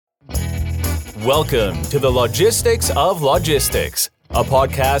Welcome to the Logistics of Logistics, a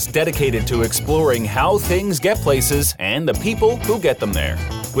podcast dedicated to exploring how things get places and the people who get them there.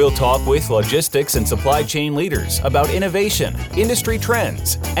 We'll talk with logistics and supply chain leaders about innovation, industry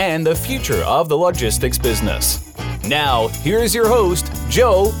trends, and the future of the logistics business. Now, here's your host,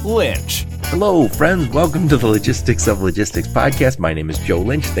 Joe Lynch. Hello, friends. Welcome to the Logistics of Logistics podcast. My name is Joe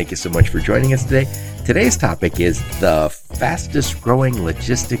Lynch. Thank you so much for joining us today. Today's topic is the fastest growing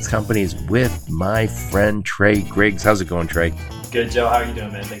logistics companies with my friend Trey Griggs. How's it going, Trey? Good, Joe. How are you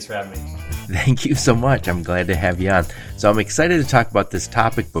doing, man? Thanks for having me. Thank you so much. I'm glad to have you on. So I'm excited to talk about this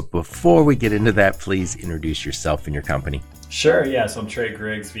topic, but before we get into that, please introduce yourself and your company. Sure. Yeah. So I'm Trey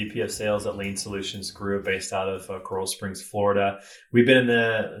Griggs, VP of Sales at Lean Solutions Group based out of Coral Springs, Florida. We've been in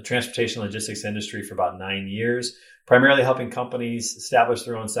the transportation logistics industry for about 9 years, primarily helping companies establish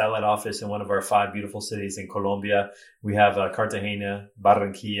their own satellite office in one of our 5 beautiful cities in Colombia. We have Cartagena,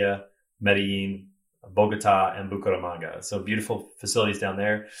 Barranquilla, Medellin, Bogota, and Bucaramanga. So beautiful facilities down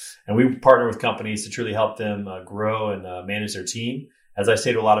there. And we partner with companies to truly help them grow and manage their team. As I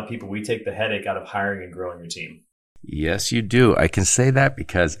say to a lot of people, we take the headache out of hiring and growing your team. Yes, you do. I can say that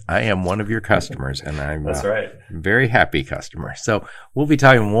because I am one of your customers, and I'm That's right. Very happy customer. So we'll be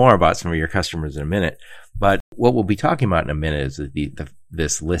talking more about some of your customers in a minute. But what we'll be talking about in a minute is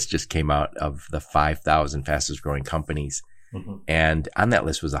this list just came out of the 5,000 fastest growing companies. Mm-hmm. And on that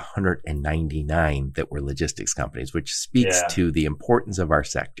list was 199 that were logistics companies, which speaks to the importance of our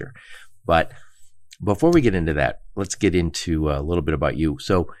sector. But before we get into that, let's get into a little bit about you.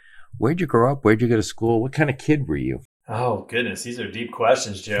 So where'd you grow up? Where'd you go to school? What kind of kid were you? Oh, goodness. These are deep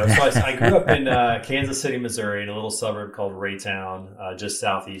questions, Joe. So I grew up in Kansas City, Missouri, in a little suburb called Raytown, just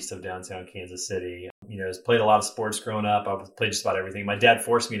southeast of downtown Kansas City. You know, played a lot of sports growing up. I played just about everything. My dad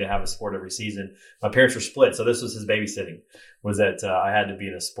forced me to have a sport every season. My parents were split, so this was his babysitting, was that I had to be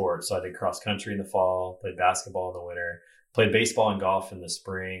in a sport. So I did cross country in the fall, played basketball in the winter, played baseball and golf in the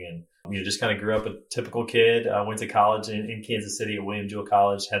spring, and just kind of grew up a typical kid. I went to college in Kansas City at William Jewell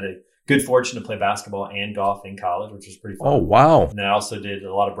College, had a good fortune to play basketball and golf in college, which was pretty fun. Oh, wow. And then I also did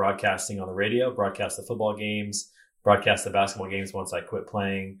a lot of broadcasting on the radio, broadcast the football games, broadcast the basketball games once I quit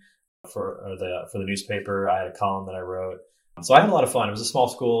playing for the newspaper. I had a column that I wrote. So I had a lot of fun. It was a small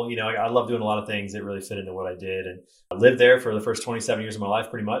school. You know, I love doing a lot of things. It really fit into what I did. And I lived there for the first 27 years of my life,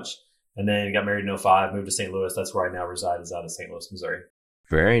 pretty much. And then got married in 2005, moved to St. Louis. That's where I now reside, is out of St. Louis, Missouri.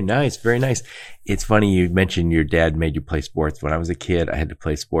 Very nice. Very nice. It's funny you mentioned your dad made you play sports. When I was a kid, I had to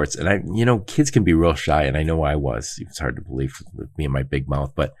play sports. And kids can be real shy, and I know I was. It's hard to believe with me and my big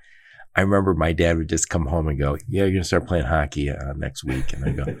mouth. But I remember my dad would just come home and go, "Yeah, you're going to start playing hockey next week." And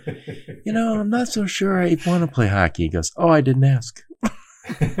I go, "I'm not so sure I want to play hockey." He goes, "Oh, I didn't ask."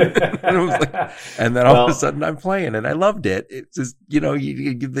 and then all of a sudden I'm playing, and I loved it. It's just,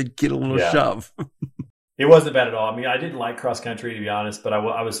 you give the kid a little shove. It wasn't bad at all. I mean, I didn't like cross country, to be honest, but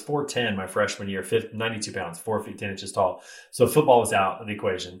I was 4'10" my freshman year, 92 pounds, 4 feet 10 inches tall. So football was out of the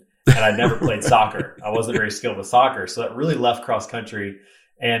equation, and I never played soccer. I wasn't very skilled with soccer, so that really left cross country.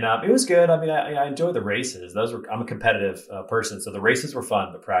 And it was good. I mean, I enjoyed the races. I'm a competitive person, so the races were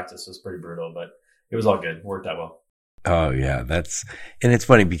fun. The practice was pretty brutal, but it was all good. It worked out well. Oh yeah, and it's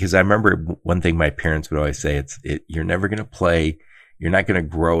funny because I remember one thing my parents would always say: you're never going to play. You're not going to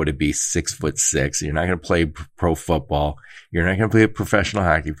grow to be 6'6". You're not going to play pro football. You're not going to be a professional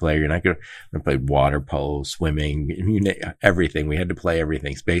hockey player. You're not going to play water polo, swimming, everything. We had to play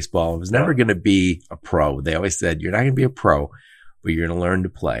everything. Baseball. It was never going to be a pro. They always said, you're not going to be a pro, but you're going to learn to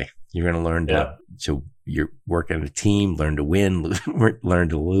play. You're going to learn to you work on a team, learn to win, learn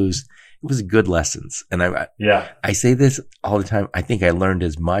to lose. It was good lessons. And I say this all the time. I think I learned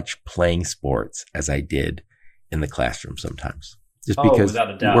as much playing sports as I did in the classroom sometimes. Just because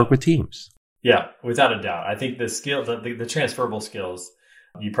you work with teams. Yeah, without a doubt. I think the skill, the transferable skills,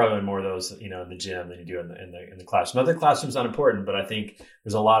 you probably learn more of those, in the gym than you do in the classroom. Other classrooms not important, but I think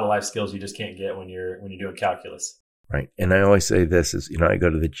there's a lot of life skills you just can't get when you're doing calculus. Right. And I always say this is, I go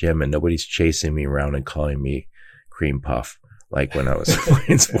to the gym and nobody's chasing me around and calling me cream puff. Like when I was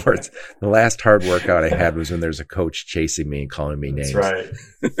playing sports, the last hard workout I had was when there's a coach chasing me and calling me names. That's right.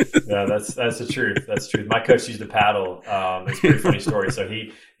 Yeah, that's the truth. That's the truth. My coach used a paddle. It's a pretty funny story. So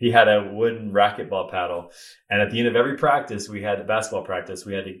he had a wooden racquetball paddle, and at the end of every practice, basketball practice,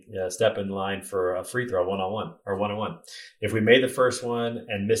 we had to step in line for a free throw, one-on-one or one-on-one. If we made the first one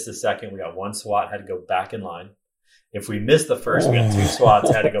and missed the second, we got one swat, had to go back in line. If we missed the first, we got 2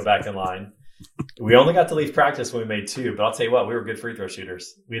 swats, had to go back in line. We only got to leave practice when we made 2, but I'll tell you what, we were good free throw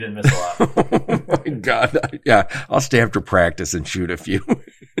shooters. We didn't miss a lot. Oh my God. Yeah. I'll stay after practice and shoot a few.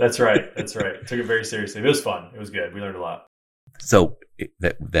 That's right. Took it very seriously. It was fun. It was good. We learned a lot. So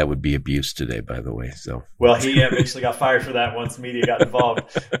that would be abuse today, by the way. So, well, he eventually got fired for that once media got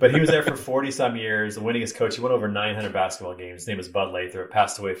involved, but he was there for 40 some years, the winningest coach. He won over 900 basketball games. His name was Bud Lathrop,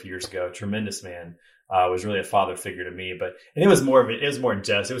 passed away a few years ago. Tremendous man. Was really a father figure to me, and it was more than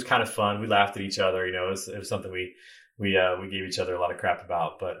jest. It was kind of fun. We laughed at each other. It was something we gave each other a lot of crap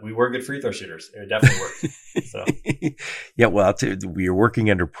about, but we were good free throw shooters. It definitely worked. So, yeah, well, I'll tell you, you're working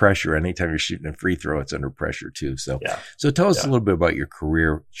under pressure. Anytime you're shooting a free throw, it's under pressure too. So, So tell us a little bit about your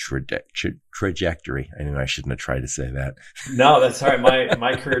career trajectory. I know I shouldn't have tried to say that. No, that's all right.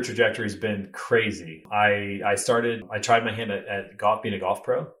 My career trajectory has been crazy. I tried my hand at golf, being a golf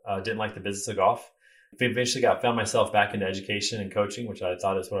pro. Didn't like the business of golf. Eventually found myself back into education and coaching, which I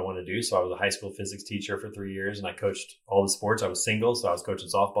thought is what I wanted to do. So I was a high school physics teacher for 3 years, and I coached all the sports. I was single, so I was coaching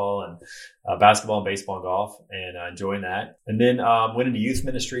softball and basketball and baseball and golf, and enjoying that. And then went into youth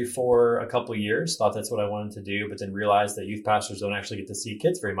ministry for a couple of years. Thought that's what I wanted to do, but then realized that youth pastors don't actually get to see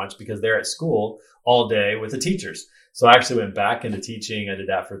kids very much because they're at school all day with the teachers. So I actually went back into teaching. I did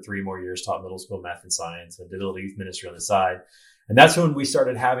that for 3 more years, taught middle school math and science, and did a little youth ministry on the side. And that's when we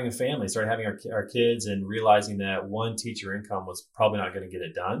started having a family, started having our kids, and realizing that one teacher income was probably not going to get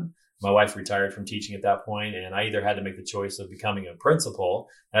it done. My wife retired from teaching at that point, and I either had to make the choice of becoming a principal.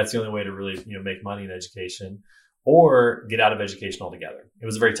 That's the only way to really, make money in education, or get out of education altogether. It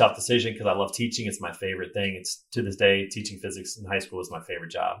was a very tough decision because I love teaching. It's my favorite thing. It's to this day, teaching physics in high school is my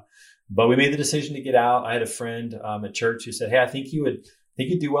favorite job. But we made the decision to get out. I had a friend at church who said, "Hey, I think you'd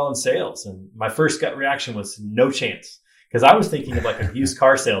do well in sales." And my first gut reaction was no chance. Because I was thinking of like a used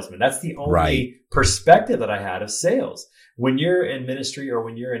car salesman. That's the only perspective that I had of sales. When you're in ministry or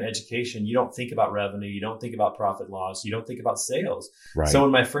when you're in education, you don't think about revenue. You don't think about profit loss. You don't think about sales. Right. So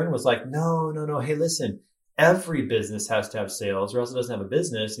when my friend was like, no, hey, listen, every business has to have sales or else it doesn't have a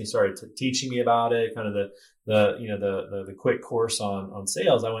business. And he started teaching me about it, kind of the quick course on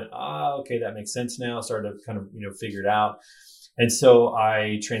sales. I went, okay, that makes sense now. Started to kind of, figure it out. And so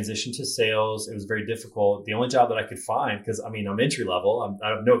I transitioned to sales. It was very difficult. The only job that I could find, because I'm entry level, I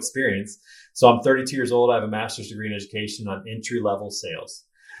have no experience. So I'm 32 years old. I have a master's degree in education on entry level sales.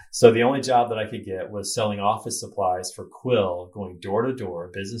 So the only job that I could get was selling office supplies for Quill, going door to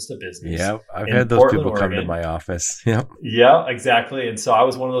door, business to business. Yeah, I've had those Portland, people come to my office. Yep. Yeah, exactly. And so I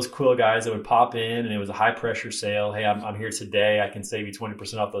was one of those Quill guys that would pop in, and it was a high pressure sale. Hey, I'm here today. I can save you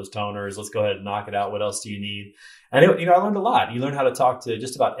 20% off those toners. Let's go ahead and knock it out. What else do you need? And I learned a lot. You learn how to talk to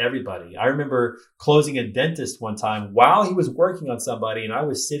just about everybody. I remember closing a dentist one time while he was working on somebody, and I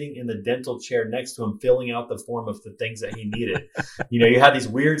was sitting in the dental chair next to him, filling out the form of the things that he needed. You had these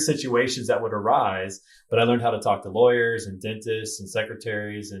weird situations that would arise, but I learned how to talk to lawyers and dentists and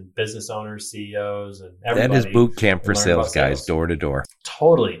secretaries and business owners, CEOs, and everybody. That is boot camp for sales guys, door to door.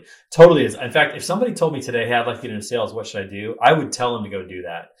 Totally is. In fact, if somebody told me today, hey, I'd like to get into sales, what should I do? I would tell them to go do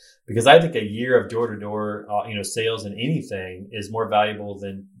that. Because I think a year of door-to-door, sales in anything is more valuable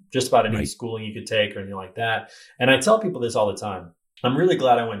than just about any schooling you could take or anything like that. And I tell people this all the time. I'm really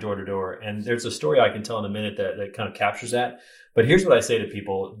glad I went door-to-door. And there's a story I can tell in a minute that kind of captures that. But here's what I say to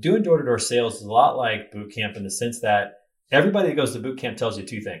people. Doing door-to-door sales is a lot like boot camp in the sense that everybody that goes to boot camp tells you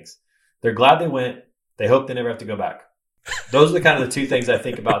two things. They're glad they went. They hope they never have to go back. Those are the kind of the two things I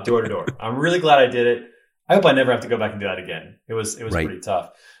think about door-to-door. I'm really glad I did it. I hope I never have to go back and do that again. It was pretty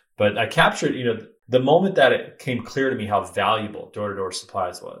tough. But I captured, the moment that it came clear to me how valuable door-to-door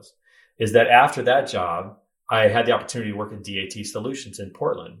supplies was, is that after that job, I had the opportunity to work at DAT Solutions in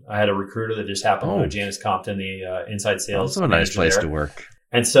Portland. I had a recruiter that just happened to know Janice Compton, the inside sales. Also a nice place to work.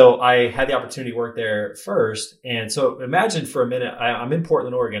 And so I had the opportunity to work there first. And so imagine for a minute, I'm in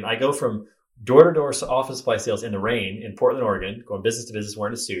Portland, Oregon. I go from door-to-door office supply sales in the rain in Portland, Oregon, going business to business,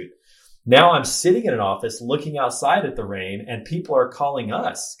 wearing a suit. Now I'm sitting in an office looking outside at the rain, and people are calling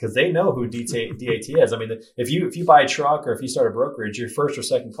us because they know who DAT is. I mean, if you buy a truck or if you start a brokerage, your first or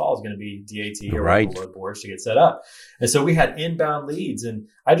second call is going to be DAT or load boards to get set up. And so we had inbound leads, and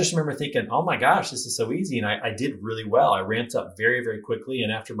I just remember thinking, oh my gosh, this is so easy. And I did really well. I ramped up very, very quickly.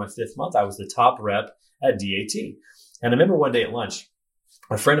 And after my 5th month, I was the top rep at DAT. And I remember one day at lunch,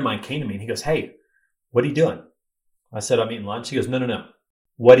 a friend of mine came to me and he goes, hey, what are you doing? I said, I'm eating lunch. He goes, no.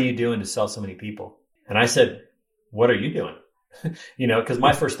 What are you doing to sell so many people? And I said, what are you doing? Because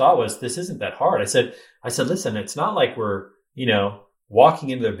my first thought was, this isn't that hard. I said, listen, it's not like we're, walking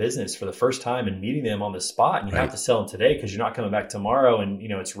into their business for the first time and meeting them on the spot. And you have to sell them today because you're not coming back tomorrow. And,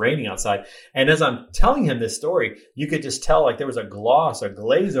 it's raining outside. And as I'm telling him this story, you could just tell like there was a gloss or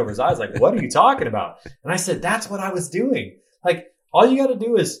glaze over his eyes. Like, what are you talking about? And I said, that's what I was doing. Like, all you got to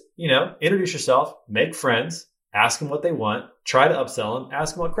do is, introduce yourself, make friends, ask them what they want, try to upsell them,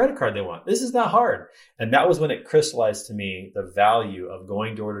 ask them what credit card they want. This is not hard. And that was when it crystallized to me the value of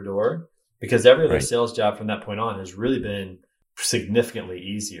going door to door, because every other sales job from that point on has really been significantly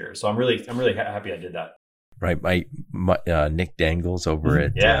easier. So I'm really happy I did that. Right. My Nick Dangles over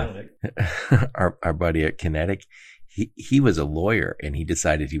at our buddy at Kinetic, he was a lawyer and he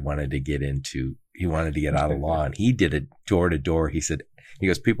decided he wanted to get out of law, and he did it door to door. He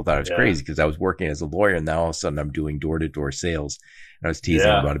goes, people thought I was crazy because I was working as a lawyer, and now all of a sudden I'm doing door to door sales. And I was teasing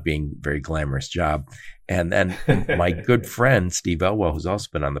about it being a very glamorous job. And then my good friend, Steve Elwell, who's also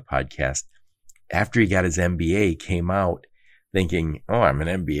been on the podcast, after he got his MBA, came out thinking, oh, I'm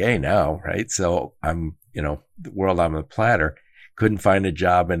an MBA now, right? So I'm, the world on the platter. Couldn't find a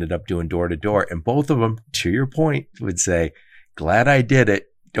job, ended up doing door to door. And both of them, to your point, would say, glad I did it.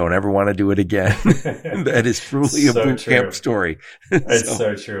 Don't ever want to do it again. That is truly a boot camp story. It's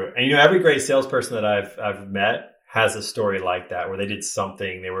so true. And every great salesperson that I've met has a story like that, where they did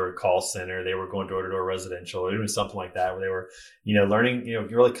something. They were a call center, they were going door to door residential, or doing something like that, where they were, learning,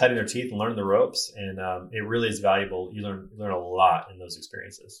 really cutting their teeth and learning the ropes. And it really is valuable. You learn a lot in those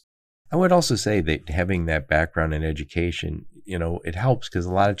experiences. I would also say that having that background in education, it helps, because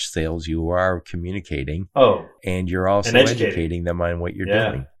a lot of sales, you are communicating and you're also educating them on what you're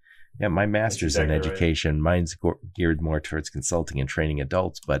doing. Yeah, my master's in education. Right. Mine's geared more towards consulting and training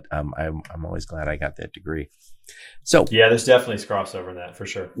adults, but I'm always glad I got that degree. So yeah, there's definitely crossover in that for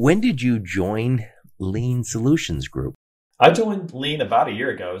sure. When did you join Lean Solutions Group? I joined Lean about a year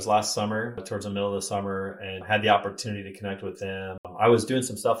ago. It was last summer, towards the middle of the summer, and had the opportunity to connect with them. I was doing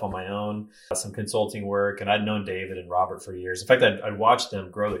some stuff on my own, some consulting work, and I'd known David and Robert for years. In fact, I'd watched them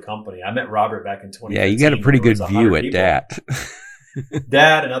grow the company. I met Robert back in 2015. Yeah, you got a pretty good view at that.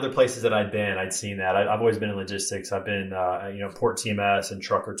 That and other places that I'd been, I'd seen that. I've always been in logistics. I've been, Port TMS and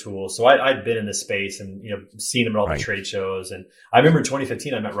Trucker Tools. So I'd been in this space and, seen him at all the trade shows. And I remember in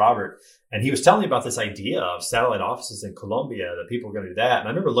 2015, I met Robert, and he was telling me about this idea of satellite offices in Colombia, that people were going to do that. And I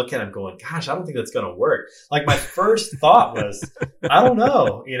remember looking at him going, gosh, I don't think that's going to work. Like, my first thought was, I don't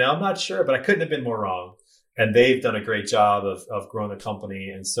know, I'm not sure, but I couldn't have been more wrong. And they've done a great job of growing the company.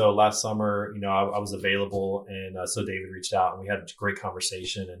 And so last summer, I was available. And so David reached out, and we had a great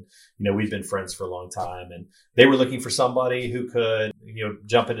conversation. And, we've been friends for a long time. And they were looking for somebody who could,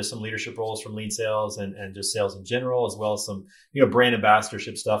 jump into some leadership roles from lean sales and just sales in general, as well as some, brand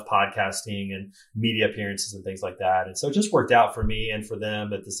ambassadorship stuff, podcasting and media appearances and things like that. And so it just worked out for me and for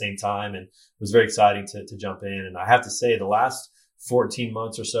them at the same time. And it was very exciting to jump in. And I have to say, the last 14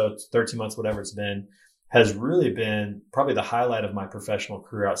 months or so, 13 months, whatever it's been, has really been probably the highlight of my professional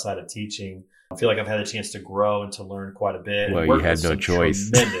career outside of teaching. I feel like I've had a chance to grow and to learn quite a bit. Well, you had no choice.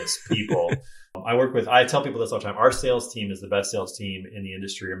 Tremendous people. I tell people this all the time. Our sales team is the best sales team in the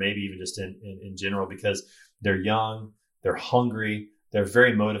industry, or maybe even just in general, because they're young, they're hungry, they're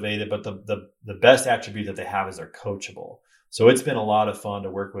very motivated, but the best attribute that they have is they're coachable. So it's been a lot of fun to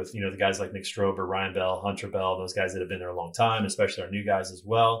work with, the guys like Nick Strober, Ryan Bell, Hunter Bell, those guys that have been there a long time, especially our new guys as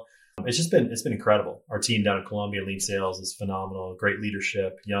well. It's been incredible. Our team down in Colombia, Lean Sales, is phenomenal. Great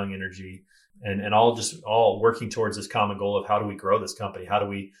leadership, young energy, and all working towards this common goal of how do we grow this company? How do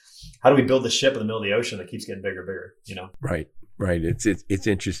we build the ship in the middle of the ocean that keeps getting bigger and bigger? Right. It's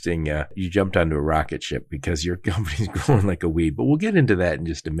interesting. You jumped onto a rocket ship because your company's growing like a weed, but we'll get into that in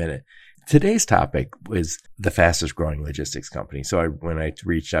just a minute. Today's topic was the fastest growing logistics company. So when I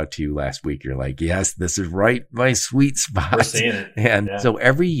reached out to you last week, you're like, yes, this is right, my sweet spot. We're seeing it. And so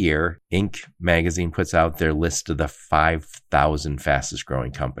every year, Inc. magazine puts out their list of the 5,000 fastest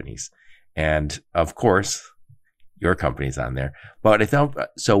growing companies. And of course, your company's on there. But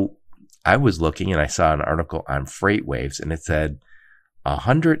I was looking and I saw an article on Freight Waves, and it said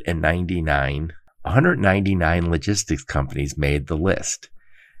 199 logistics companies made the list.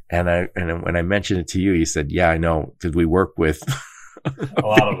 And when I mentioned it to you, you said, yeah, I know, because we work with a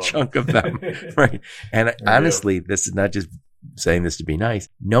lot of them. Chunk of them. Right. And honestly, this is not just saying this to be nice.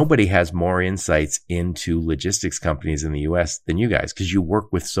 Nobody has more insights into logistics companies in the US than you guys, because you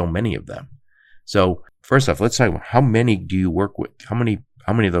work with so many of them. So first off, let's talk about how many do you work with? How many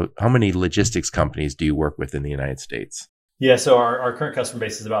logistics companies do you work with in the United States? Yeah, so our current customer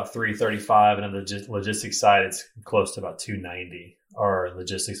base is about 335, and on the logistics side, it's close to about 290 are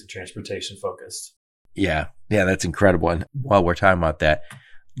logistics and transportation focused. Yeah, that's incredible. And while we're talking about that,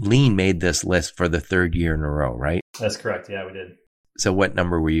 Lean made this list for the third year in a row, right? That's correct. Yeah, we did. So what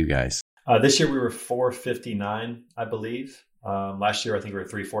number were you guys? This year we were 459, I believe. Last year I think we were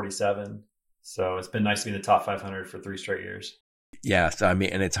 347. So it's been nice to be in the top 500 for 3 straight years. Yeah. So, and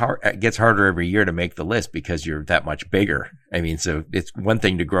it's hard. It gets harder every year to make the list because you're that much bigger. So it's one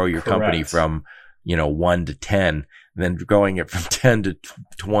thing to grow your company from 1 to 10, then growing it from 10 to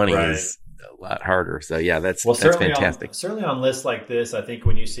 20 Right. is a lot harder. So yeah, that's certainly fantastic. Certainly on lists like this, I think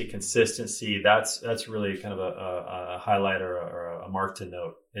when you see consistency, that's really kind of a highlight or a mark to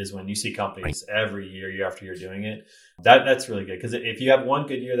note, is when you see companies every year after year doing it. That's really good, because if you have one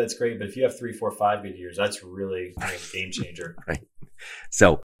good year, that's great. But if you have 3, 4, 5 good years, that's really a game changer. Right.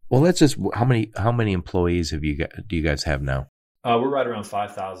 So, well, let's just, how many employees do you guys have now? We're right around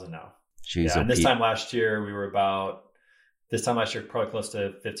 5,000 now. Jeez, yeah, and this time last year, probably close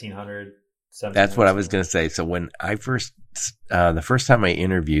to 1,500. That's what I was going to say. So when I the first time I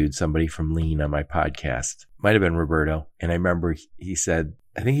interviewed somebody from Lean on my podcast, might have been Roberto. And I remember he said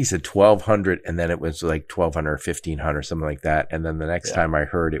 1,200, and then it was like 1,200 or 1,500, something like that. And then the next time I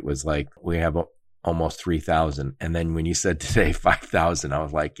heard, it was like, we have almost 3,000. And then when you said today 5,000, I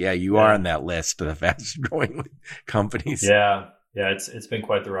was like, yeah, you are on that list of the fastest growing companies. Yeah. Yeah. It's been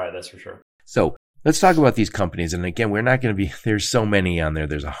quite the ride. That's for sure. So let's talk about these companies. And again, we're not going to there's so many on there.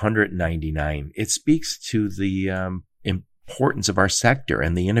 There's 199. It speaks to the importance of our sector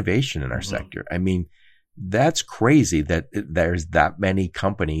and the innovation in our sector. I mean, that's crazy that there's that many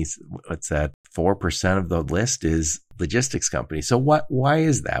companies. What's that? 4% of the list is logistics companies. So why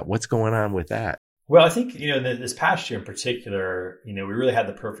is that? What's going on with that? Well, I think, this past year in particular, we really had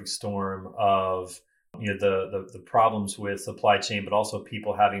the perfect storm of, the problems with supply chain, but also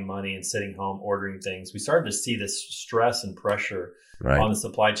people having money and sitting home ordering things. We started to see this stress and pressure on the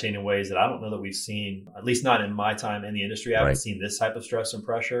supply chain in ways that I don't know that we've seen, at least not in my time in the industry. I haven't seen this type of stress and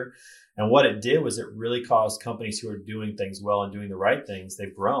pressure. And what it did was it really caused companies who are doing things well and doing the right things,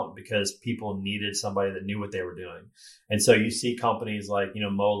 they've grown because people needed somebody that knew what they were doing. And so you see companies like,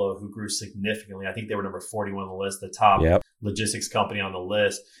 Molo, who grew significantly. I think they were number 41 on the list, the top logistics company on the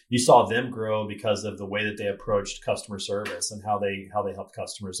list. You saw them grow because of the way that they approached customer service and how they helped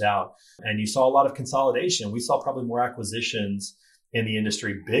customers out. And you saw a lot of consolidation. We saw probably more acquisitions in the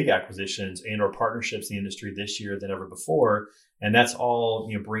industry, big acquisitions and or partnerships in the industry this year than ever before. And that's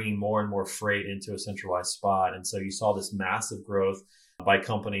all, bringing more and more freight into a centralized spot. And so you saw this massive growth by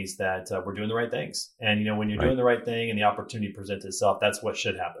companies that were doing the right things. And, when you're doing the right thing and the opportunity presents itself, that's what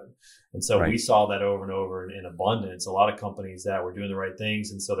should happen. And so we saw that over and over in abundance. A lot of companies that were doing the right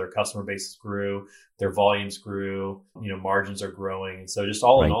things. And so their customer bases grew, their volumes grew, margins are growing. And so just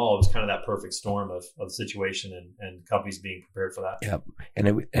all in all, it was kind of that perfect storm of the situation and companies being prepared for that. Yeah.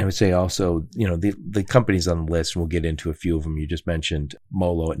 And I would say also, the companies on the list, and we'll get into a few of them. You just mentioned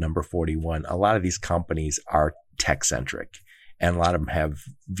Molo at number 41. A lot of these companies are tech centric, and a lot of them have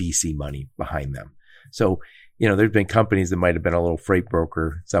VC money behind them. So, there's been companies that might have been a little freight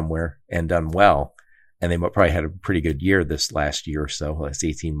broker somewhere and done well, and they probably had a pretty good year this last year or so, last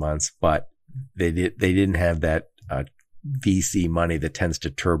 18 months, but they didn't have that VC money that tends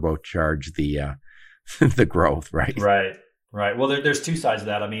to turbocharge the the growth, right? Right. Well, there's two sides of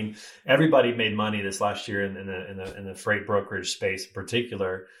that. I mean, everybody made money this last year in the freight brokerage space in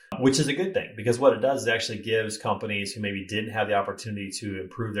particular, which is a good thing, because what it does is actually gives companies who maybe didn't have the opportunity to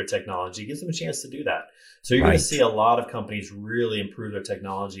improve their technology, gives them a chance to do that. So you're going to see a lot of companies really improve their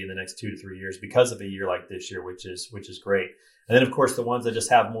technology in the next 2 to 3 years because of a year like this year, which is great. And then, of course, the ones that just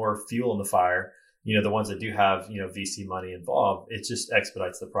have more fuel in the fire, the ones that do have, VC money involved, it just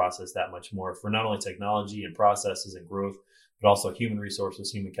expedites the process that much more for not only technology and processes and growth, but also human resources,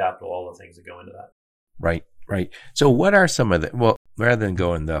 human capital, all the things that go into that. Right. So what are some of rather than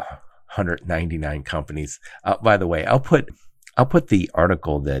going the 199 companies, by the way, I'll put the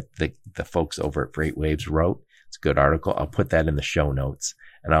article that the folks over at Freight Waves wrote. It's a good article. I'll put that in the show notes,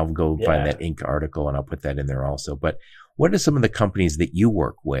 and I'll go find that Inc. article, and I'll put that in there also. But what are some of the companies that you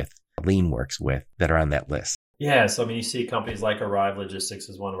work with, Lean works with, that are on that list? Yeah. So, you see companies like Arrive Logistics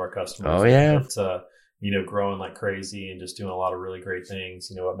is one of our customers. Oh, yeah. It's, growing like crazy and just doing a lot of really great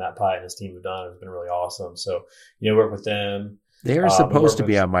things. What Matt Pye and his team have done has been really awesome. So, work with them. They're supposed to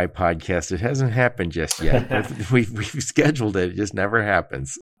be on my podcast. It hasn't happened just yet. We've scheduled it. It just never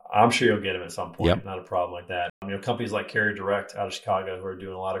happens. I'm sure you'll get them at some point. Yep. Not a problem like that. Companies like Carrier Direct out of Chicago who are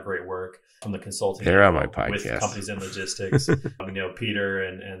doing a lot of great work from the consulting. They're on my podcast. With companies in logistics. Peter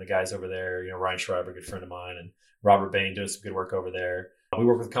and the guys over there, Ryan Schreiber, a good friend of mine, and Robert Bain doing some good work over there. We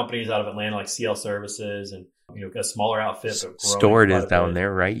work with companies out of Atlanta like CL Services and, a smaller outfit. But Stored is down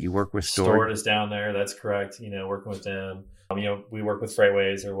there, right? You work with Stored? Stored is down there. That's correct. Working with them. We work with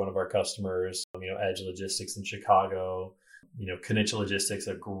Freightways. They're one of our customers. Edge Logistics in Chicago. Kenichi Logistics,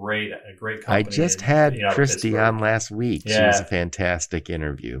 a great company. I just had Christy on last week. Yeah. She was a fantastic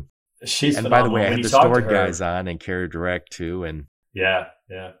interview. She's and phenomenal. By the way, I had the Stored guys on and Carrier Direct too. And yeah.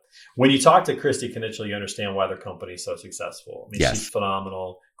 When you talk to Christy Kenichi, you understand why their company is so successful. She's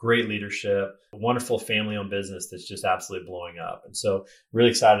phenomenal, great leadership, wonderful family-owned business that's just absolutely blowing up. And so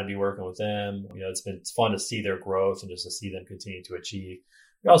really excited to be working with them. It's fun to see their growth and just to see them continue to achieve.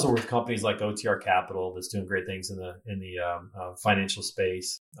 We also work with companies like OTR Capital that's doing great things in the financial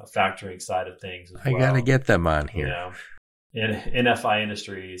space, factoring side of things as well. I got to get them on here. In NFI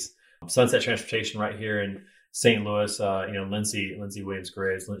Industries, Sunset Transportation right here in St. Louis. Lindsay Williams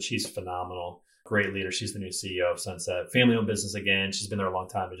Griggs, she's phenomenal, great leader. She's the new CEO of Sunset, family-owned business again. She's been there a long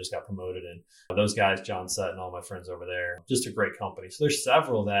time, but just got promoted. And those guys, John Sutton, all my friends over there, just a great company. So there's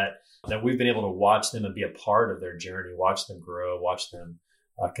several that we've been able to watch them and be a part of their journey, watch them grow, watch them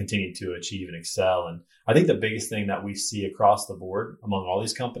continue to achieve and excel. And I think the biggest thing that we see across the board among all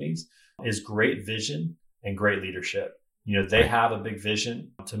these companies is great vision and great leadership. They have a big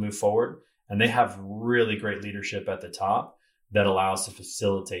vision to move forward, and they have really great leadership at the top that allows to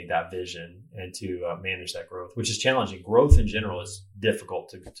facilitate that vision and to manage that growth, which is challenging. Growth in general is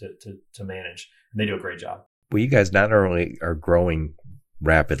difficult to manage, and they do a great job. Well, you guys not only are growing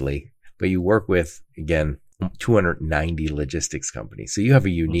rapidly, but you work with, again, 290 logistics companies. So you have a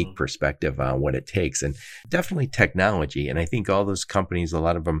unique perspective on what it takes, and definitely technology. And I think all those companies, a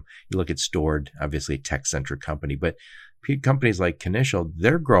lot of them, you look at Stored, obviously a tech-centric company, but companies like Kinitial,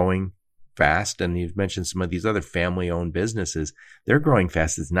 they're growing fast. And you've mentioned some of these other family-owned businesses. They're growing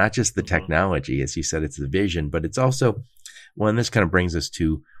fast. It's not just the technology, as you said, it's the vision, but it's also, well, and this kind of brings us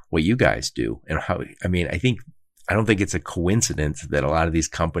to what you guys do and how, I don't think it's a coincidence that a lot of these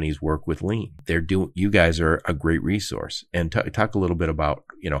companies work with Lean. You guys are a great resource. And talk a little bit about,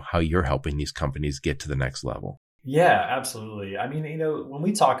 how you're helping these companies get to the next level. Yeah, absolutely. When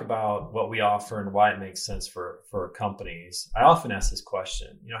we talk about what we offer and why it makes sense for companies, I often ask this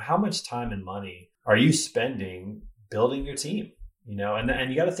question, how much time and money are you spending building your team? And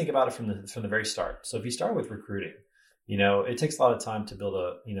you got to think about it from the very start. So if you start with recruiting, it takes a lot of time to build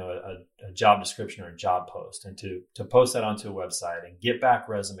a job description or a job post, and to post that onto a website and get back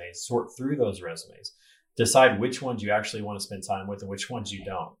resumes, sort through those resumes, decide which ones you actually want to spend time with and which ones you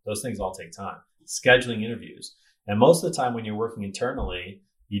don't. Those things all take time. Scheduling interviews. And most of the time when you're working internally,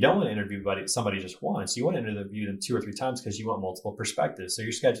 you don't want to interview somebody just once. You want to interview them 2 or 3 times because you want multiple perspectives. So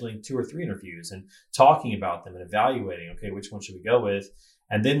you're scheduling 2 or 3 interviews and talking about them and evaluating, okay, which one should we go with?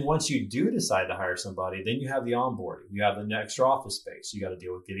 And then once you do decide to hire somebody, then you have the onboarding, you have the extra office space, you got to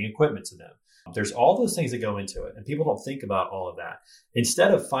deal with getting equipment to them. There's all those things that go into it, and people don't think about all of that.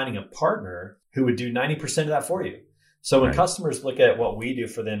 Instead of finding a partner who would do 90% of that for you. So when customers look at what we do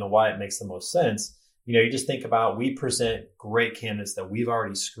for them and why it makes the most sense, you just think about, we present great candidates that we've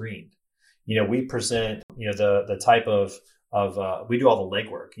already screened. We present, the type of we do all the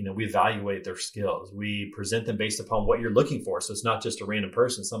legwork. We evaluate their skills. We present them based upon what you're looking for. So it's not just a random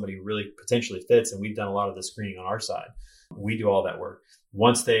person, somebody who really potentially fits. And we've done a lot of the screening on our side. We do all that work.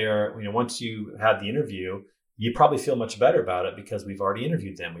 Once you have the interview, you probably feel much better about it because we've already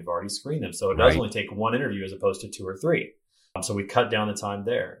interviewed them. We've already screened them. So it does only take 1 interview as opposed to 2 or 3. So we cut down the time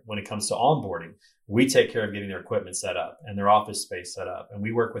there. When it comes to onboarding, we take care of getting their equipment set up and their office space set up. And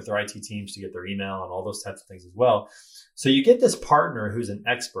we work with their IT teams to get their email and all those types of things as well. So you get this partner who's an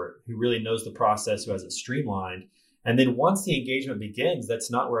expert, who really knows the process, who has it streamlined. And then once the engagement begins,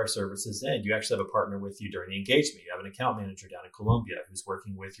 that's not where our services end. You actually have a partner with you during the engagement. You have an account manager down in Colombia who's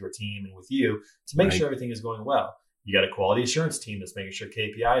working with your team and with you to make sure everything is going well. You got a quality assurance team that's making sure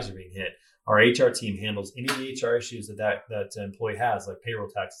KPIs are being hit. Our HR team handles any of the HR issues that employee has, like payroll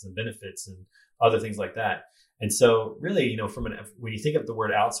taxes and benefits and other things like that. And so really, when you think of the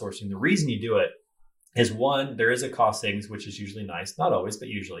word outsourcing, the reason you do it is, 1, there is a cost savings, which is usually nice, not always, but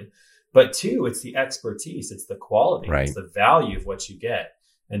usually. But 2, it's the expertise, it's the quality, it's the value of what you get.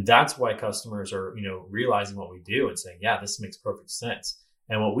 And that's why customers are, realizing what we do and saying, yeah, this makes perfect sense.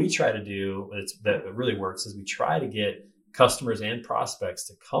 And what we try to do that really works is we try to get customers and prospects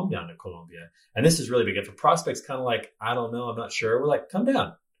to come down to Colombia. And this is really big. If a prospect's kind of like, I don't know, I'm not sure, we're like, come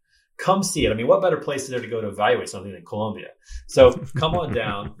down. Come see it. What better place is there to go to evaluate something than Colombia? So come on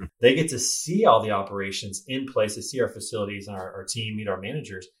down. They get to see all the operations in place. They see our facilities and our team, meet our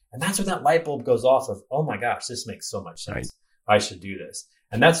managers. And that's when that light bulb goes off of, oh my gosh, this makes so much sense. I should do this.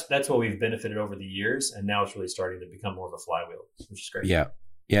 And that's what we've benefited over the years. And now it's really starting to become more of a flywheel, which is great. Yeah.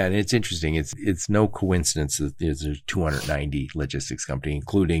 Yeah. And it's interesting. It's no coincidence that there's 290 logistics company,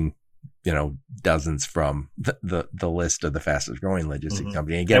 including, dozens from the list of the fastest growing logistics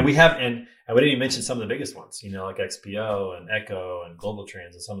company. Again, and we didn't even mention some of the biggest ones, like XPO and Echo and Global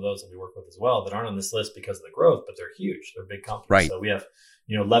Trans and some of those that we work with as well that aren't on this list because of the growth, but they're huge. They're big companies. Right. So we have,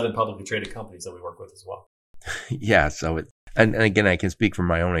 11 publicly traded companies that we work with as well. Yeah. So And again, I can speak from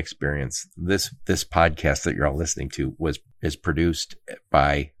my own experience. This podcast that you're all listening to is produced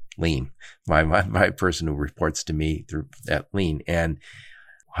by Lean, my person who reports to me through at Lean. And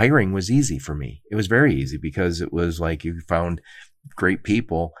hiring was easy for me. It was very easy because it was like you found great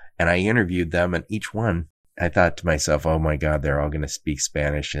people and I interviewed them, and each one, I thought to myself, oh my God, they're all going to speak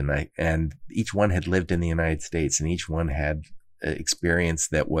Spanish. And each one had lived in the United States, and each one had experience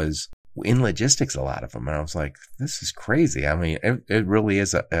that was in logistics, a lot of them. And I was like, this is crazy. I mean, it really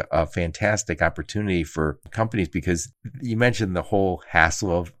is a fantastic opportunity for companies, because you mentioned the whole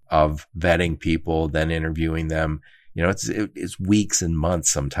hassle of vetting people, then interviewing them. You know, it's weeks and months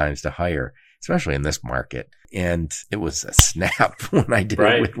sometimes to hire, especially in this market. And it was a snap when I did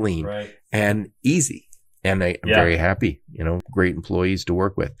it with Lean, and easy. And I'm very happy, you know, great employees to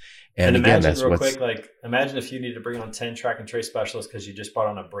work with. And again, imagine that's real quick, like imagine if you need to bring on 10 track and trace specialists because you just brought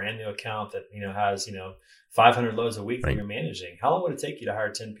on a brand new account that, you know, has, 500 loads a week that you're managing. How long would it take you to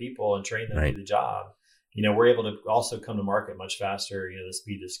hire 10 people and train them to do the job? You know, we're able to also come to market much faster. You know, the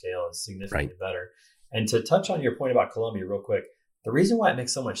speed to scale is significantly better. And to touch on your point about Colombia real quick, the reason why it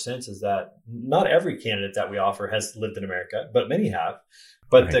makes so much sense is that not every candidate that we offer has lived in America, but many have.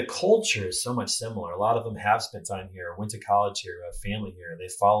 But the culture is so much similar. A lot of them have spent time here, went to college here, have family here. They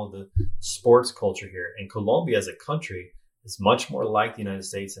follow the sports culture here. And Colombia as a country is much more like the United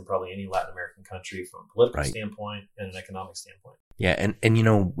States than probably any Latin American country from a political standpoint and an economic standpoint. Yeah. And you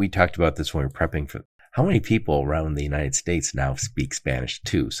know, we talked about this when we were prepping for how many people around the United States now speak Spanish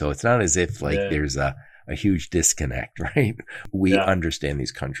too. So it's not as if like there's a huge disconnect, right? We understand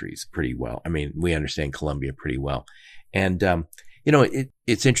these countries pretty well. I mean, we understand Colombia pretty well. And, you know,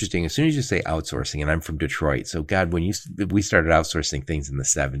 it's interesting. As soon as you say outsourcing, and I'm from Detroit, so God, we started outsourcing things in the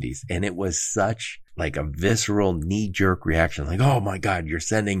 70s, and it was such like a visceral knee-jerk reaction, like, oh my God, you're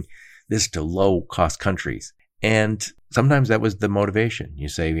sending this to low-cost countries. And sometimes that was the motivation. You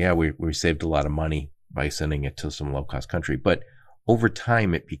say, yeah, we saved a lot of money by sending it to some low-cost country. But over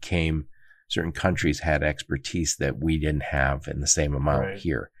time, it became certain countries had expertise that we didn't have in the same amount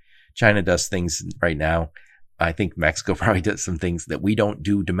here. China does things right now. I think Mexico probably does some things that we don't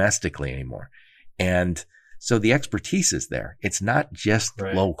do domestically anymore. And so the expertise is there. It's not just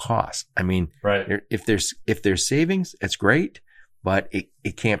low cost. I mean, if there's savings, it's great, but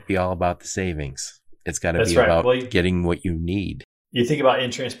it can't be all about the savings. It's got to be about getting what you need. You think about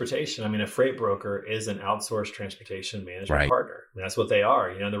in transportation. I mean, a freight broker is an outsourced transportation management partner. I mean, that's what they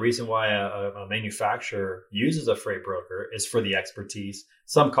are. You know, the reason why a manufacturer uses a freight broker is for the expertise,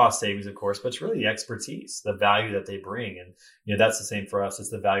 some cost savings, of course, but it's really the expertise, the value that they bring. And, you know, that's the same for us. It's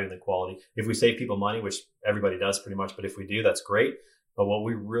the value and the quality. If we save people money, which everybody does pretty much, but if we do, that's great. But what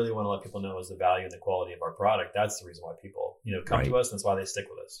we really want to let people know is the value and the quality of our product. That's the reason why people, you know, come to us. And that's why they stick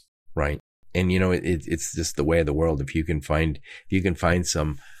with us. Right. And, you know, it's just the way of the world. If you can find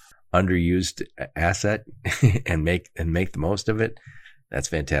some underused asset and make the most of it, that's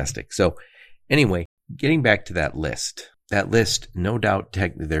fantastic. So anyway, getting back to that list, no doubt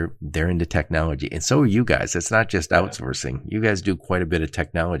they're into technology, and so are you guys. It's not just outsourcing. You guys do quite a bit of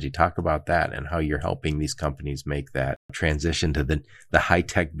technology. Talk about that and how you're helping these companies make that transition to the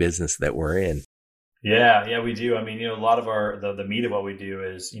high-tech business that we're in. Yeah, we do. I mean, you know, a lot of the meat of what we do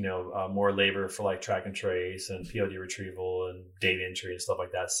is, you know, more labor for like track and trace and POD retrieval and data entry and stuff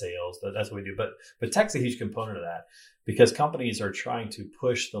like that, sales. That's what we do. But tech's a huge component of that, because companies are trying to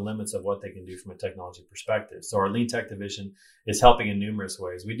push the limits of what they can do from a technology perspective. So our lean tech division is helping in numerous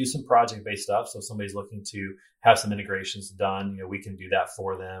ways. We do some project-based stuff. So if somebody's looking to have some integrations done, you know, we can do that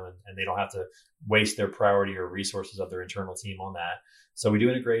for them, and they don't have to waste their priority or resources of their internal team on that. So we do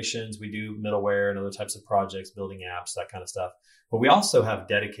integrations, we do middleware and other types of projects, building apps, that kind of stuff. But we also have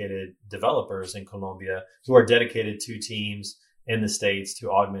dedicated developers in Colombia who are dedicated to teams in the States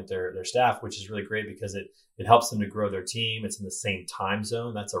to augment their staff, which is really great because it helps them to grow their team. It's in the same time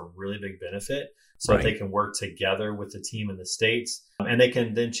zone. That's a really big benefit. So that they can work together with the team in the States, and they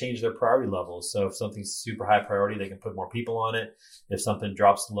can then change their priority levels. So if something's super high priority, they can put more people on it. If something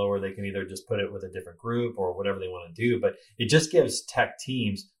drops lower, they can either just put it with a different group or whatever they want to do. But it just gives tech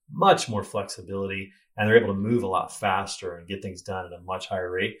teams much more flexibility, and they're able to move a lot faster and get things done at a much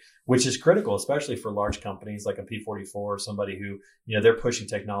higher rate, which is critical, especially for large companies like a P44 or somebody who, you know, they're pushing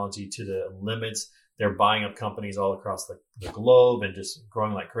technology to the limits. They're buying up companies all across the globe and just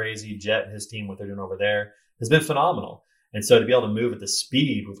growing like crazy. Jet and his team, what they're doing over there has been phenomenal. And so to be able to move at the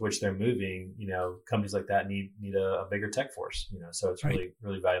speed with which they're moving, you know, companies like that need a bigger tech force, you know, so it's really,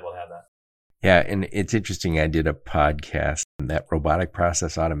 really valuable to have that. Yeah. And it's interesting. I did a podcast on that robotic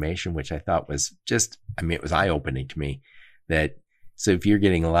process automation, which I thought was it was eye opening to me so if you're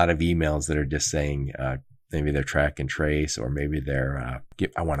getting a lot of emails that are just saying, maybe they're track and trace, or maybe they're,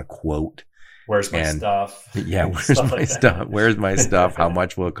 I want a quote. Where's my stuff? Yeah, where's my stuff? Where's my stuff? How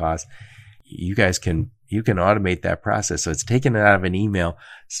much will it cost? You guys you can automate that process. So it's taking it out of an email,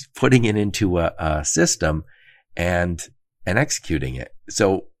 putting it into a system and executing it.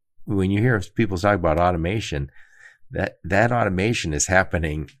 So when you hear people talk about automation, that automation is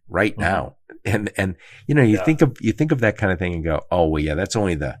happening right now. And you think of that kind of thing and go, oh, well, yeah, that's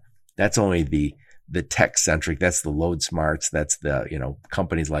only the tech centric. That's the load smarts. That's the,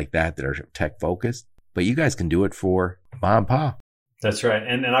 companies like that are tech focused, but you guys can do it for mom and pop. That's right.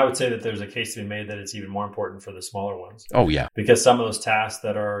 And I would say that there's a case to be made that it's even more important for the smaller ones. Oh, yeah. Because some of those tasks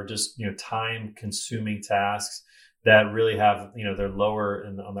that are just, time consuming tasks that really have, they're lower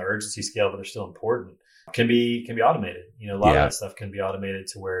on the urgency scale, but they're still important, can be automated. A lot of that stuff can be automated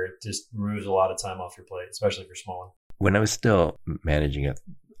to where it just removes a lot of time off your plate, especially if you're smaller. When I was still managing a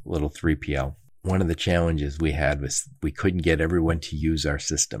little 3PL, one of the challenges we had was we couldn't get everyone to use our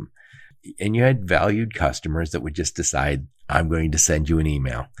system. And you had valued customers that would just decide, I'm going to send you an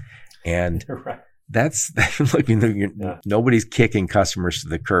email. And right. That's nobody's kicking customers to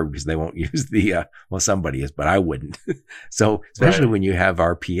the curb because they won't use somebody is, but I wouldn't. So especially when you have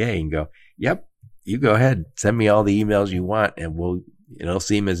RPA and go, yep, you go ahead, send me all the emails you want, and it'll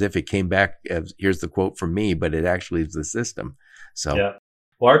seem as if it came back as here's the quote from me, but it actually is the system. So yeah.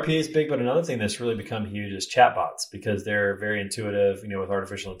 Well, RPA is big, but another thing that's really become huge is chatbots, because they're very intuitive, with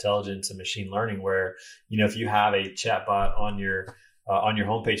artificial intelligence and machine learning, where, if you have a chatbot on your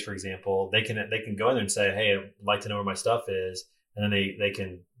homepage, for example, they can go in there and say, hey, I'd like to know where my stuff is. And then they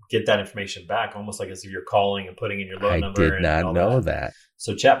can get that information back almost like as if you're calling and putting in your load number. I did not know that.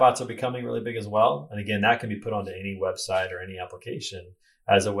 So chatbots are becoming really big as well. And again, that can be put onto any website or any application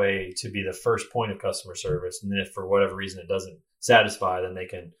as a way to be the first point of customer service. And then if for whatever reason it doesn't satisfy, then they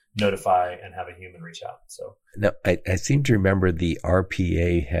can notify and have a human reach out. So now, I seem to remember the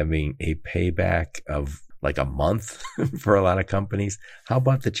RPA having a payback of like a month for a lot of companies. How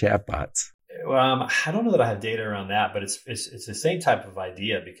about the chatbots? I don't know that I have data around that, but it's the same type of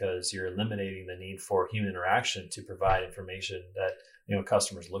idea, because you're eliminating the need for human interaction to provide information that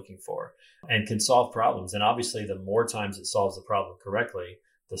customers looking for and can solve problems. And obviously, the more times it solves the problem correctly,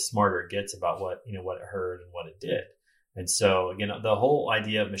 the smarter it gets about what it heard and what it did. And so again, the whole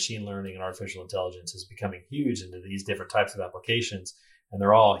idea of machine learning and artificial intelligence is becoming huge into these different types of applications, and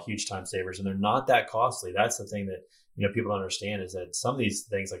they're all huge time savers, and they're not that costly. That's the thing that people don't understand, is that some of these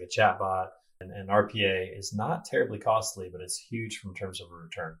things like a chatbot and RPA is not terribly costly, but it's huge in terms of a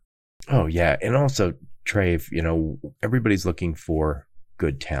return. Oh yeah, and also Trey, if, everybody's looking for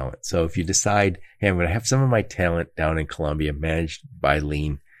good talent. So if you decide, hey, I'm going to have some of my talent down in Columbia managed by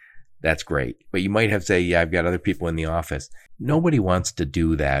Lean, that's great. But you might have to say, yeah, I've got other people in the office. Nobody wants to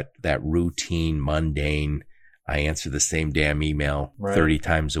do that routine, mundane, I answer the same damn email 30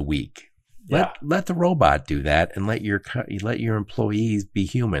 times a week. Yeah. Let the robot do that, and let your employees be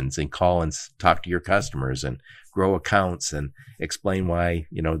humans and call and talk to your customers and grow accounts and explain why,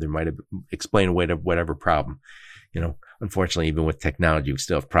 there might have explain away to whatever problem. Unfortunately, even with technology, we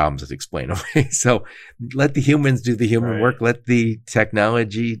still have problems that explain away. So let the humans do the human work. Let the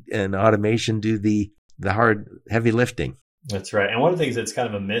technology and automation do the hard, heavy lifting. That's right. And one of the things that's kind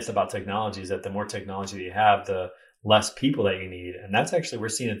of a myth about technology is that the more technology that you have, the less people that you need. And that's actually, we're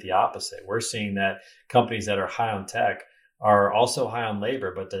seeing it the opposite. We're seeing that companies that are high on tech are also high on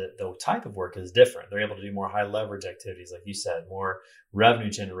labor, but the type of work is different. They're able to do more high leverage activities, like you said, more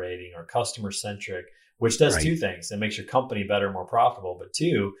revenue generating or customer centric, which does two things. It makes your company better, more profitable, but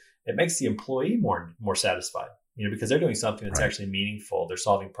two, it makes the employee more satisfied, because they're doing something that's actually meaningful. They're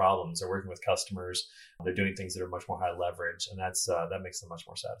solving problems. They're working with customers. They're doing things that are much more high leverage. And that makes them much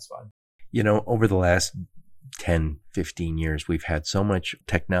more satisfied. Over the last 10, 15 years, we've had so much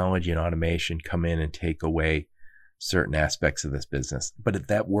technology and automation come in and take away certain aspects of this business. But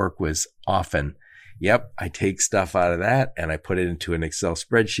that work was often, I take stuff out of that and I put it into an Excel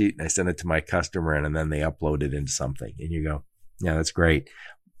spreadsheet and I send it to my customer, and then they upload it into something. And you go, yeah, that's great.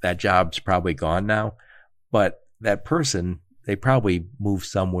 That job's probably gone now, but that person, they probably moved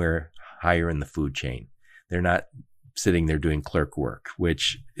somewhere higher in the food chain. They're not sitting there doing clerk work,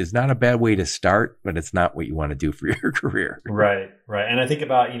 which is not a bad way to start, but it's not what you want to do for your career. Right. And I think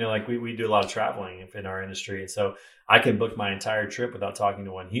about, like we do a lot of traveling in our industry. And so I can book my entire trip without talking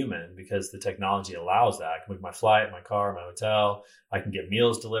to one human, because the technology allows that. I can book my flight, my car, my hotel. I can get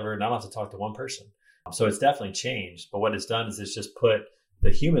meals delivered, and I don't have to talk to one person. So it's definitely changed. But what it's done is it's just put the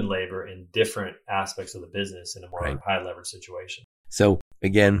human labor in different aspects of the business in a more high leverage situation. So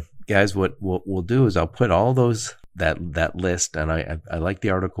again, guys, what we'll do is I'll put all those that list. And I like the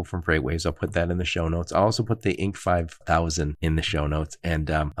article from FreightWaves. I'll put that in the show notes. I'll also put the Inc. 5000 in the show notes and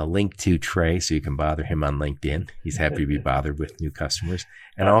a link to Trey so you can bother him on LinkedIn. He's happy to be bothered with new customers.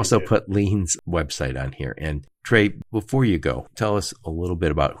 And I'll also put Lean's website on here. And Trey, before you go, tell us a little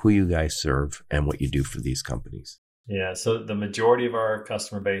bit about who you guys serve and what you do for these companies. Yeah, so the majority of our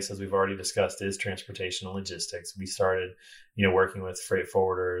customer base, as we've already discussed, is transportation and logistics. We started, working with freight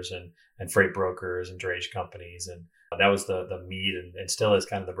forwarders and freight brokers and drayage companies, and that was the meat and still is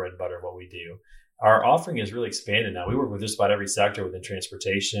kind of the bread and butter of what we do. Our offering is really expanded now. We work with just about every sector within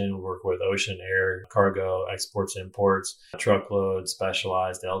transportation. We work with ocean, air, cargo, exports, imports, truckload,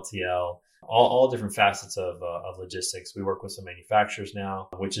 specialized, LTL. All different facets of logistics. We work with some manufacturers now,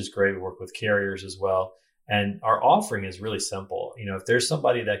 which is great. We work with carriers as well. And our offering is really simple. If there's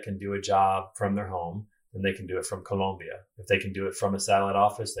somebody that can do a job from their home, then they can do it from Colombia. If they can do it from a satellite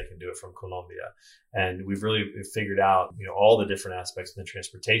office, they can do it from Colombia. And we've figured out, all the different aspects of the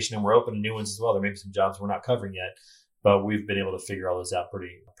transportation, and we're open to new ones as well. There may be some jobs we're not covering yet, but we've been able to figure all those out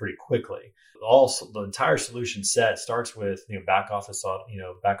pretty quickly. The entire solution set starts with back office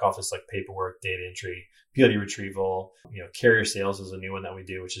like paperwork, data entry, PLD retrieval. Carrier sales is a new one that we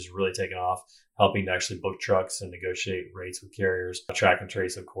do, which is really taken off, helping to actually book trucks and negotiate rates with carriers. Track and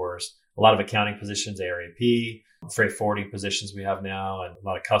trace, of course. A lot of accounting positions, ARAP, freight forwarding positions we have now, and a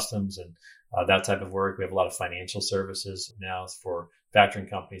lot of customs and that type of work. We have a lot of financial services now for factoring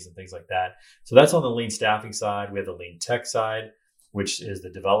companies and things like that. So that's on the lean staffing side. We have the lean tech side, which is the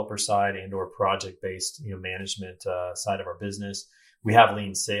developer side and or project-based management side of our business. We have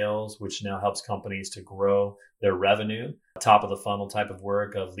lean sales, which now helps companies to grow their revenue, top of the funnel type of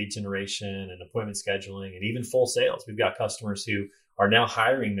work of lead generation and appointment scheduling and even full sales. We've got customers who are now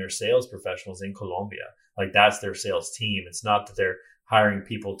hiring their sales professionals in Colombia. Like that's their sales team. It's not that they're hiring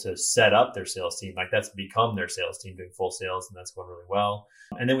people to set up their sales team. Like that's become their sales team doing full sales, and that's going really well.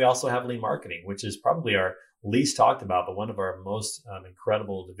 And then we also have lean marketing, which is probably our least talked about, but one of our most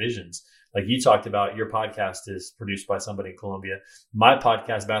incredible divisions. Like you talked about, your podcast is produced by somebody in Colombia. My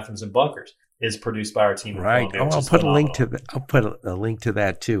podcast, Bathrooms and Bunkers, is produced by our team in Colombia. I'll put a link to that. I'll put a link to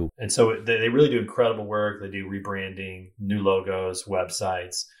that too. And so they really do incredible work. They do rebranding, new logos,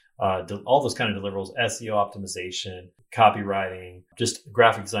 websites, all those kind of deliverables, SEO optimization, copywriting, just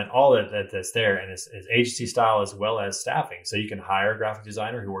graphic design, all that's there. And it's agency style as well as staffing. So you can hire a graphic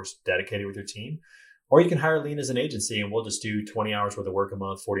designer who works dedicated with your team, or you can hire Lean as an agency and we'll just do 20 hours worth of work a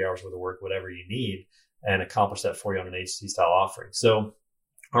month, 40 hours worth of work, whatever you need, and accomplish that for you on an agency style offering. So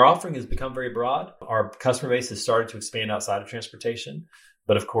our offering has become very broad. Our customer base has started to expand outside of transportation.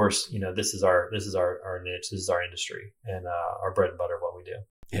 But of course, this is our niche, this is our industry, and our bread and butter of what we do.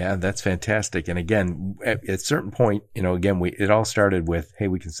 Yeah, that's fantastic. And again, at a certain point, it all started with, hey,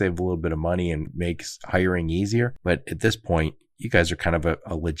 we can save a little bit of money and make hiring easier. But at this point, you guys are kind of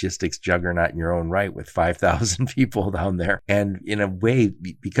a logistics juggernaut in your own right with 5,000 people down there. And in a way,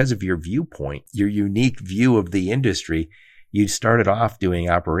 because of your viewpoint, your unique view of the industry, you started off doing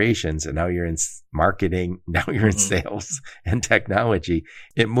operations and now you're in marketing. Now you're in sales and technology.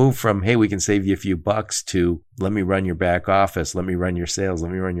 It moved from, hey, we can save you a few bucks to let me run your back office. Let me run your sales.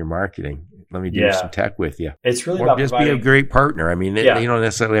 Let me run your marketing. Let me do some tech with you. It's really about just be a great partner. I mean, you don't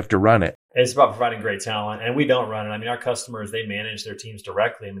necessarily have to run it. It's about providing great talent, and we don't run it. I mean, our customers, they manage their teams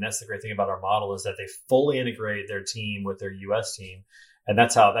directly. I mean, that's the great thing about our model is that they fully integrate their team with their US team. And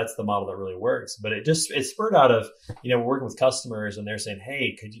that's the model that really works. But it spurred out of, we're working with customers and they're saying,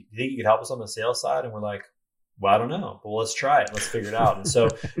 hey, do you think you could help us on the sales side? And we're like, well, I don't know. Well, let's try it. Let's figure it out. And so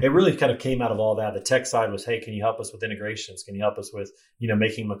it really kind of came out of all that. The tech side was, hey, can you help us with integrations? Can you help us with,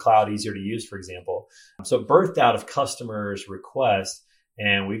 making McLeod easier to use, for example? So it birthed out of customers' requests.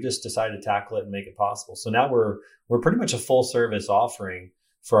 And we've just decided to tackle it and make it possible. So now we're pretty much a full service offering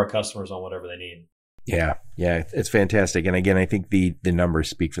for our customers on whatever they need. Yeah, it's fantastic. And again, I think the numbers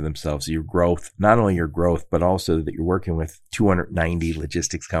speak for themselves. Your growth, not only your growth, but also that you're working with 290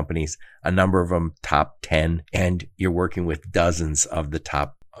 logistics companies, a number of them top 10, and you're working with dozens of the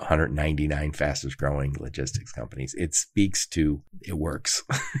top 199 fastest growing logistics companies. It speaks to it works.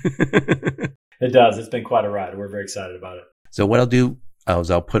 It does. It's been quite a ride. We're very excited about it. So what I'll do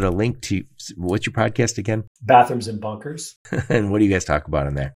is I'll put a link to, what's your podcast again? Bathrooms and Bunkers. And what do you guys talk about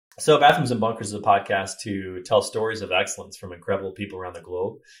in there? So Bathrooms and Bunkers is a podcast to tell stories of excellence from incredible people around the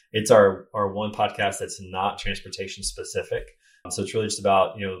globe. It's our one podcast that's not transportation specific. So it's really just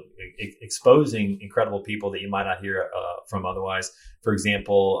about, exposing incredible people that you might not hear from otherwise. For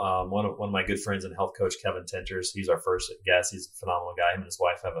example, one of my good friends and health coach, Kevin Tenters, he's our first guest. He's a phenomenal guy. Him and his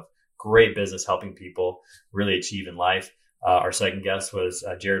wife have a great business helping people really achieve in life. Our second guest was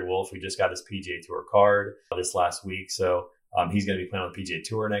Jared Wolf, who just got his PGA Tour card this last week. So he's going to be playing on the PGA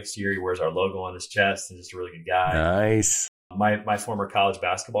Tour next year. He wears our logo on his chest and just a really good guy. Nice. My former college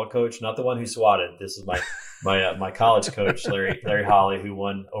basketball coach, not the one who swatted. This is my college coach, Larry Holly, who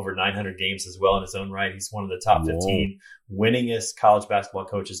won over 900 games as well in his own right. He's one of the top 15 winningest college basketball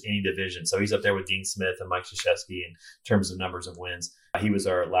coaches any division. So he's up there with Dean Smith and Mike Krzyzewski in terms of numbers of wins. He was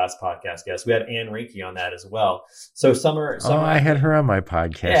our last podcast guest. We had Ann Rinke on that as well. So summer. I had her on my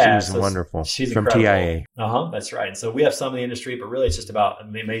podcast. Yeah, she was wonderful. She's from incredible. TIA. That's right. And so we have some in the industry, but really it's just about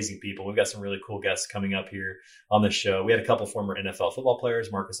amazing people. We've got some really cool guests coming up here on the show. We had a couple former NFL football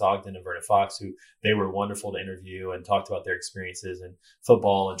players, Marcus Ogden and Vernon Fox, who they were wonderful to interview and talked about their experiences in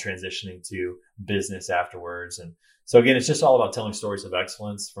football and transitioning to business afterwards. And so again, it's just all about telling stories of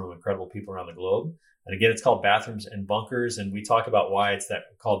excellence from incredible people around the globe. And again, it's called Bathrooms and Bunkers, and we talk about why it's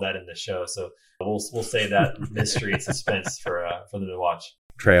called that in the show. So we'll say that mystery and suspense for them to watch.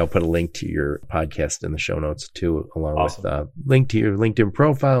 Trey, I'll put a link to your podcast in the show notes too, along with link to your LinkedIn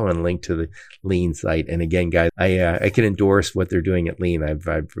profile and link to the Lean site. And again, guys, I can endorse what they're doing at Lean. I've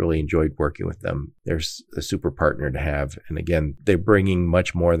really enjoyed working with them. They're a super partner to have. And again, they're bringing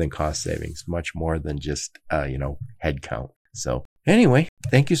much more than cost savings, much more than just, head count. So anyway,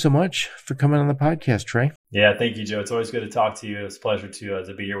 thank you so much for coming on the podcast, Trey. Yeah, thank you, Joe. It's always good to talk to you. It's a pleasure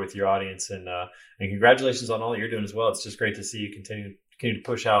to be here with your audience, and congratulations on all that you're doing as well. It's just great to see you continue to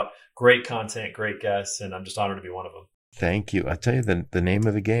push out great content, great guests, and I'm just honored to be one of them. Thank you. I tell you, the name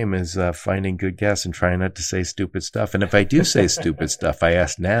of the game is finding good guests and trying not to say stupid stuff. And if I do say stupid stuff, I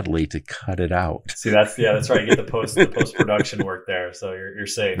ask Natalie to cut it out. See, that's right. You get the post production work there, so you're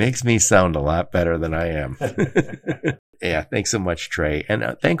safe. Makes me sound a lot better than I am. Yeah, thanks so much, Trey.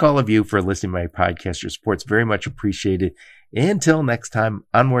 And thank all of you for listening to my podcast. Your support's very much appreciated. Until next time,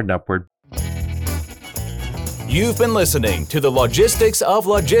 onward and upward. You've been listening to the Logistics of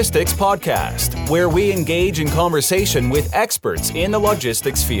Logistics podcast, where we engage in conversation with experts in the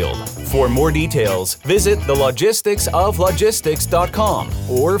logistics field. For more details, visit thelogisticsoflogistics.com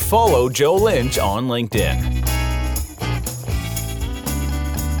or follow Joe Lynch on LinkedIn.